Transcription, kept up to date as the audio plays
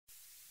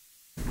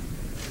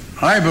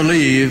I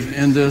believe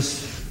in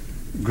this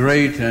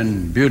great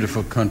and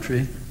beautiful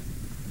country.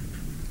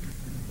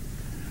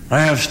 I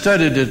have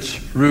studied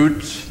its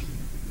roots.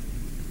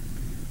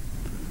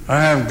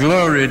 I have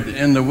gloried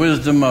in the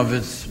wisdom of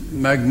its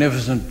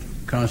magnificent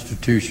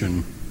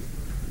Constitution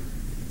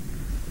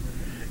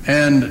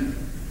and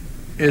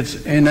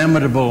its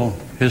inimitable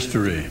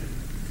history.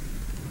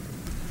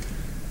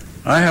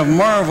 I have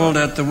marveled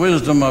at the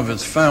wisdom of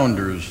its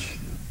founders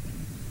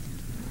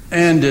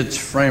and its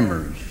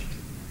framers.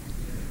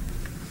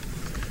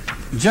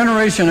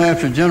 Generation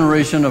after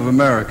generation of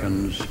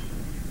Americans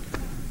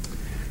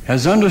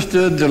has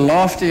understood the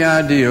lofty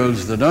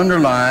ideals that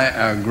underlie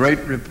our great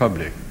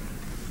republic.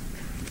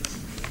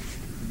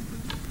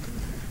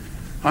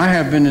 I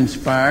have been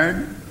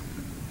inspired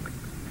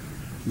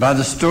by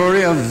the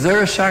story of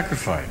their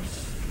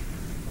sacrifice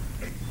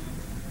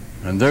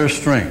and their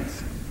strength.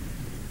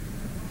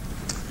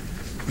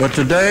 But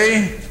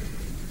today,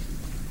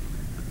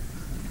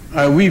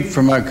 I weep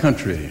for my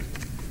country.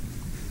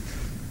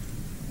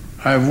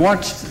 I've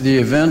watched the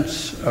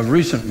events of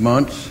recent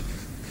months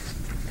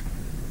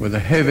with a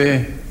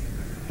heavy,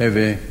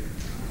 heavy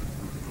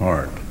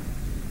heart.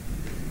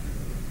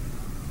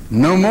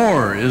 No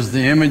more is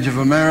the image of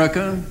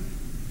America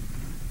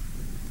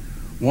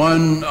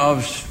one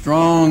of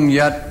strong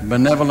yet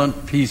benevolent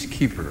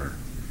peacekeeper.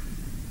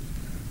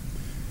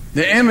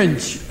 The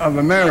image of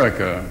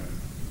America,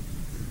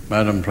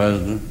 Madam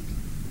President,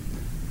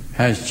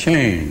 has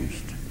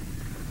changed.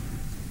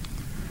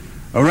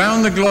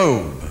 Around the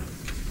globe,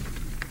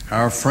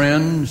 our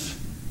friends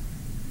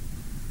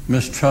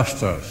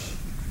mistrust us.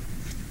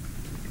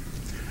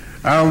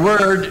 Our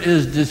word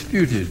is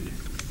disputed.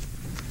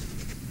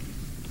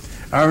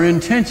 Our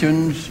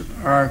intentions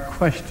are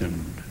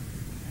questioned.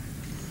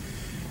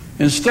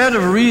 Instead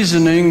of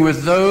reasoning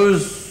with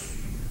those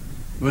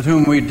with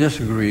whom we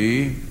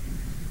disagree,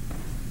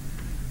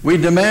 we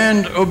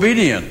demand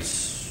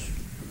obedience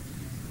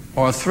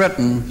or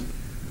threaten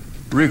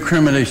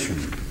recrimination.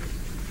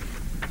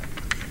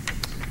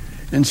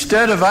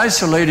 Instead of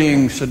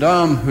isolating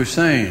Saddam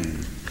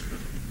Hussein,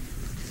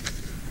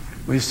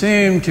 we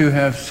seem to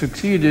have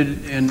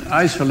succeeded in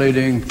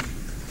isolating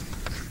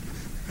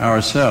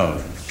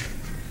ourselves.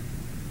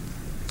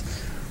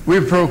 We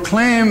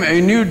proclaim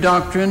a new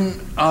doctrine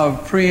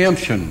of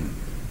preemption,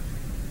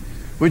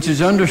 which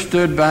is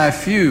understood by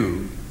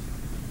few,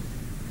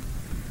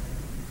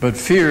 but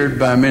feared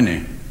by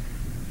many.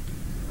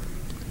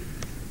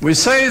 We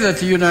say that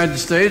the United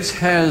States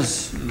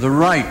has the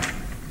right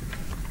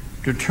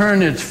to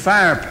turn its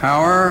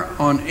firepower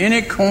on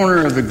any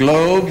corner of the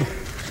globe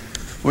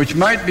which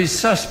might be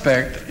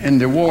suspect in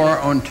the war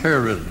on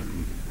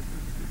terrorism.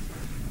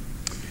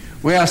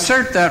 We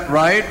assert that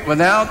right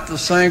without the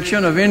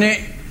sanction of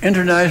any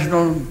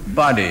international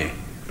body.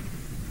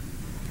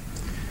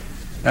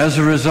 As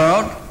a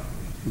result,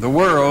 the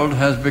world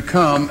has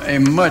become a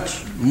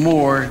much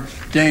more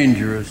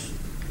dangerous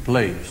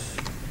place.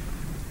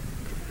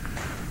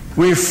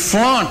 We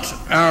flaunt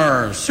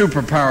our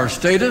superpower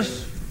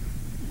status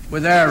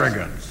with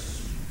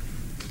arrogance.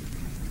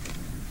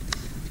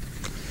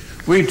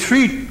 We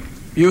treat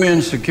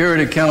UN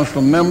Security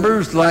Council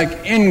members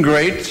like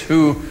ingrates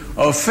who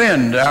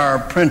offend our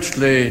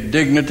princely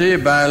dignity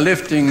by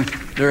lifting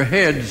their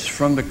heads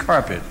from the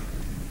carpet.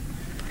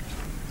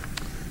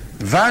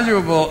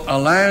 Valuable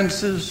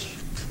alliances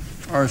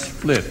are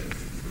split.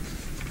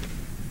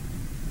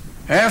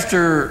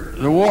 After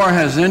the war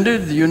has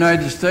ended, the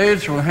United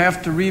States will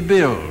have to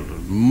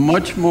rebuild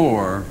much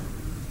more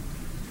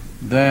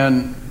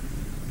than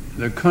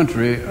the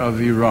country of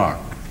Iraq.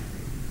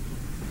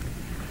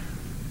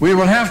 We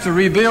will have to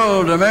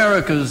rebuild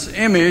America's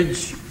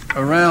image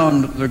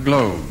around the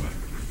globe.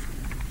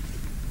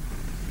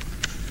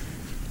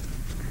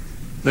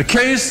 The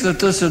case that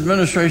this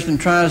administration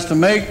tries to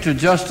make to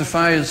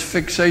justify its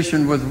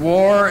fixation with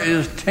war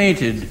is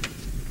tainted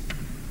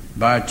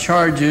by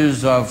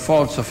charges of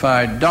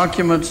falsified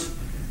documents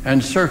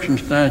and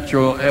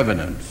circumstantial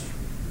evidence.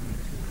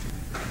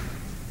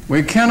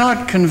 We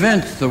cannot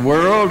convince the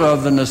world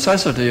of the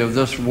necessity of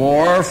this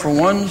war for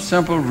one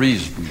simple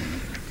reason.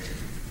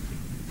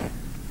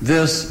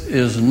 This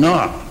is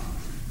not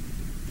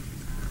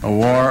a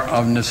war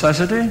of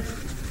necessity,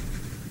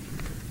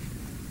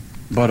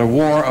 but a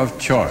war of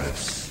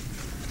choice.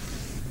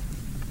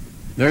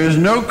 There is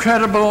no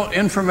credible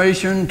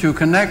information to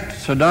connect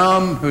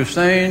Saddam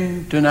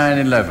Hussein to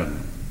 9/11,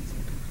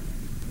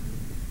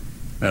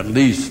 at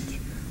least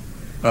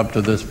up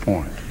to this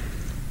point.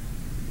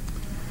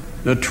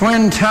 The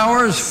Twin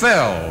Towers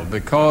fell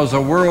because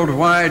a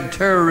worldwide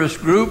terrorist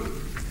group,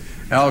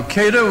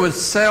 Al-Qaeda, with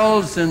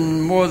cells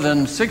in more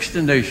than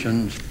 60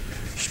 nations,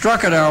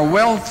 struck at our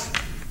wealth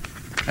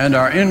and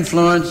our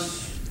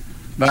influence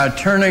by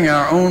turning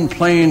our own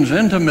planes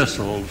into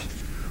missiles,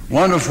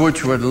 one of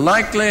which would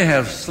likely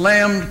have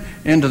slammed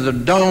into the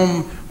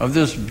dome of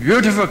this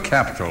beautiful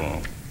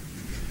capital,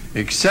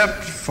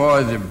 except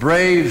for the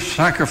brave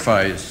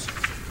sacrifice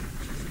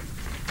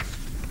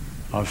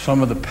of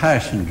some of the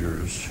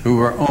passengers who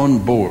were on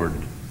board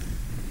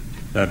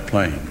that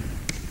plane.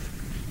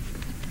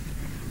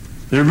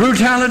 The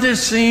brutality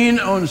seen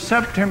on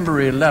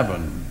September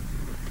 11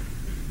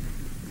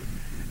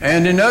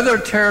 and in other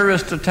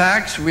terrorist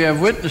attacks we have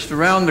witnessed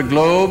around the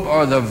globe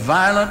are the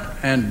violent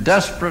and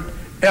desperate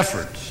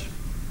efforts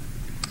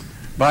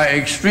by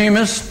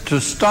extremists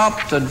to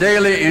stop the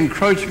daily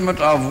encroachment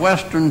of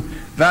Western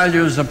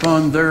values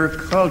upon their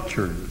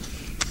cultures.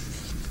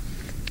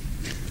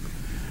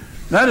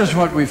 That is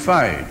what we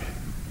fight.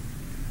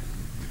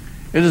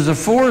 It is a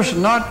force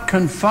not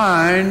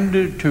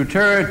confined to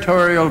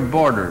territorial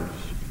borders.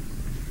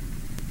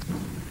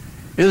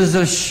 It is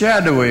a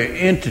shadowy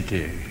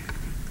entity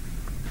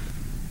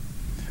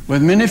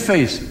with many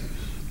faces,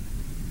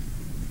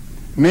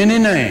 many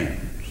names,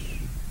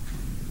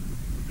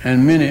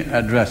 and many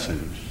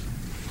addresses.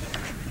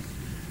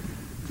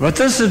 But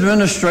this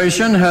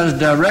administration has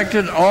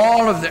directed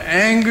all of the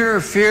anger,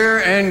 fear,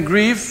 and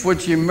grief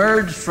which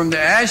emerged from the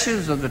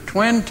ashes of the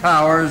Twin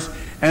Towers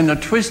and the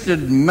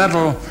twisted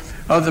metal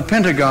of the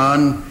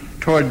Pentagon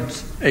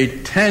towards a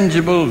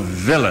tangible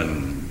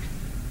villain,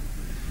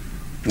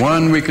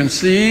 one we can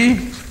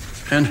see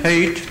and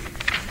hate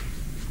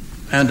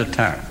and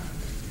attack.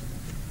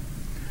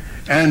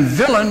 And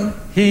villain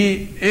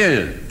he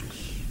is.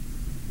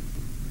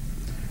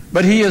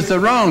 But he is the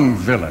wrong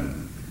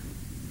villain.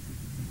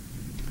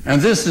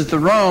 And this is the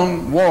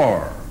wrong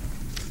war.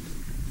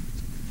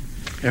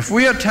 If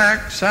we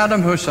attack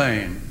Saddam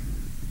Hussein,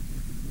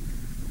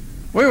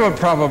 we will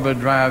probably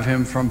drive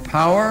him from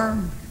power.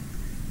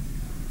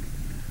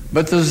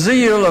 But the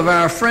zeal of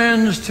our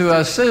friends to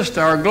assist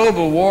our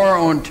global war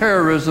on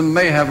terrorism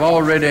may have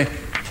already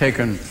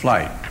taken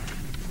flight.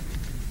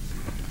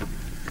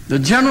 The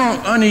general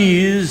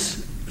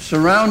unease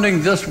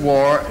surrounding this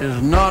war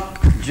is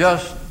not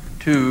just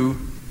too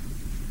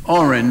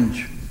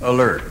orange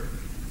alert.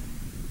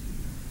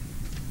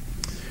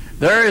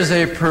 There is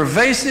a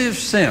pervasive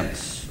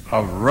sense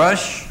of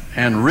rush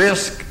and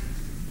risk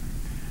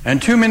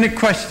and too many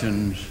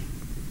questions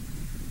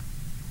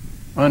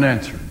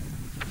unanswered.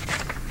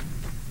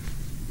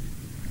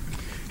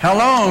 How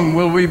long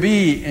will we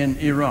be in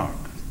Iraq?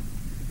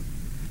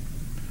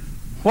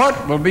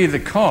 What will be the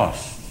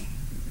cost?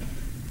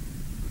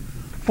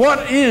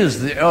 What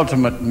is the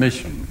ultimate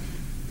mission?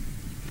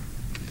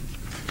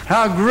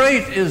 How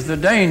great is the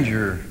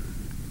danger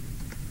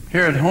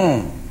here at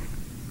home?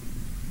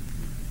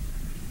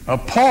 A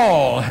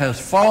pall has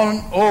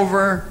fallen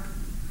over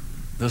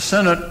the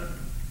Senate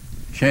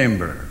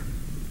chamber.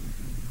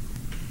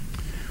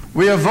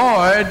 We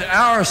avoid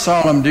our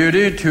solemn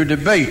duty to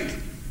debate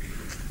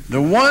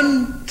the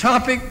one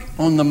topic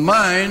on the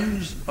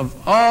minds of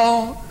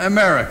all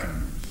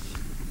Americans,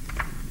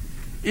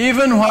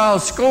 even while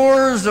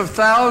scores of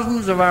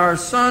thousands of our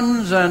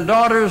sons and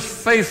daughters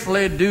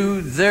faithfully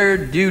do their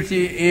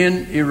duty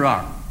in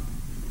Iraq.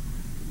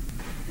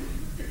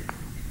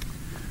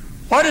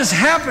 What is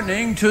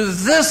happening to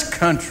this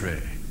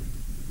country,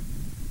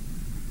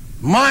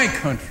 my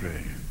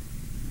country,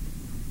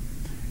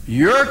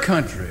 your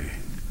country,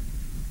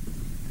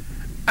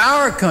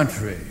 our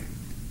country?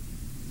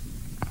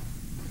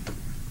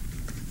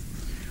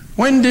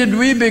 When did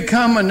we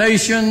become a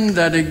nation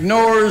that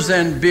ignores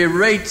and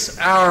berates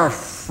our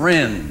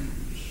friends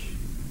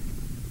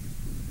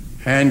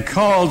and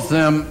calls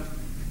them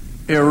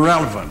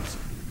irrelevant?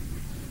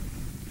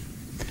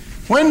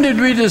 When did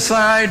we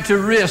decide to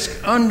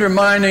risk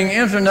undermining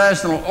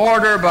international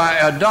order by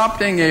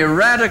adopting a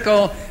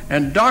radical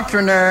and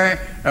doctrinary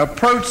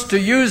approach to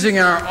using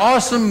our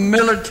awesome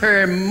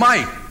military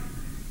might?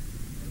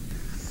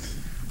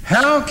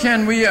 How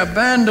can we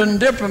abandon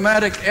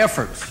diplomatic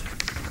efforts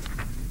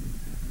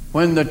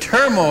when the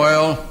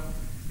turmoil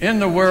in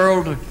the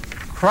world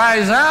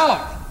cries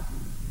out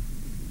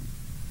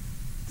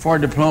for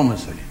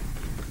diplomacy?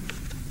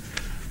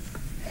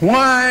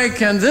 Why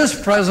can this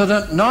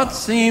president not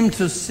seem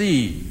to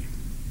see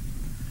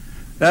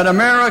that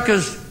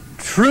America's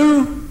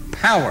true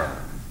power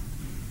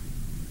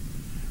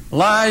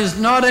lies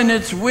not in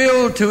its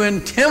will to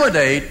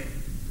intimidate,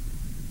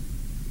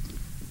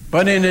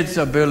 but in its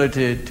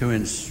ability to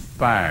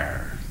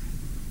inspire?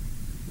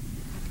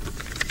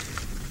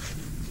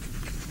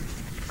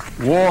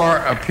 War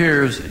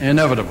appears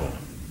inevitable,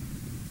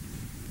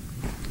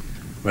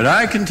 but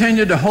I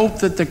continue to hope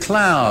that the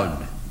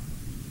cloud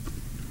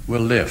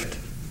will lift.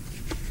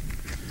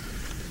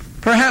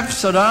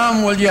 Perhaps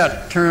Saddam will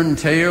yet turn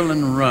tail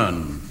and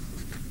run.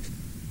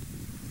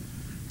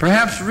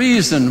 Perhaps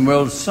reason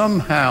will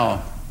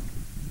somehow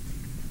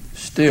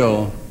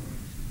still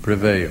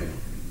prevail.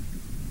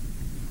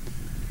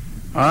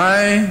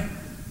 I,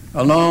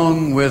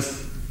 along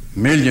with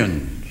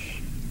millions,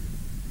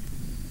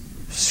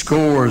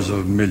 scores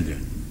of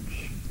millions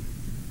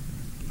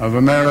of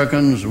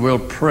Americans, will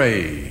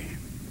pray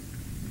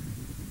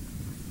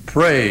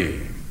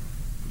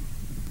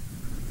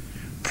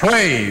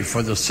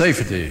for the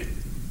safety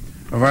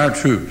of our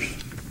troops,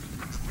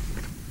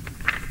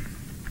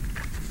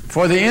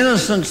 for the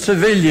innocent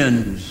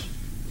civilians,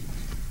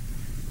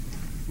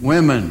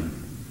 women,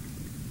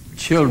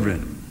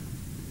 children,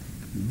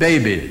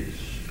 babies,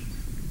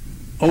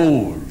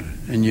 old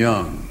and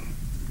young,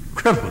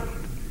 crippled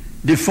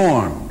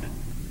deformed,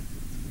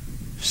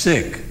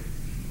 sick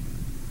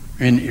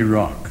in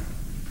Iraq,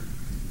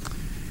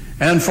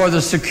 and for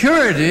the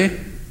security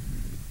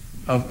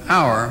of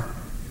our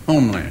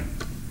homeland.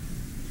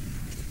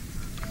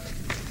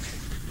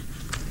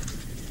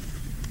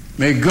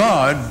 May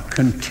God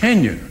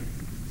continue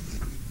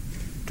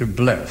to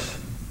bless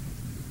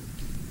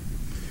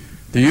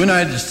the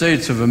United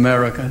States of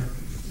America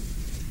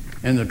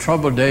in the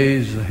troubled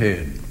days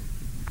ahead.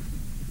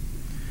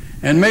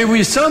 And may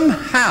we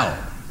somehow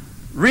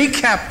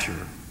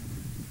recapture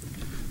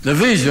the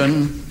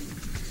vision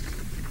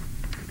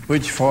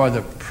which for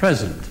the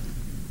present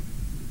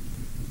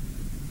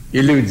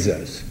eludes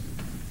us.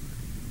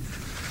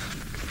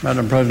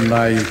 Madam President,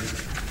 I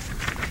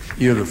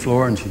yield the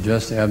floor and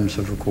suggest the absence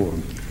of a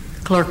quorum.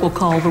 Clerk will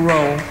call the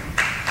roll.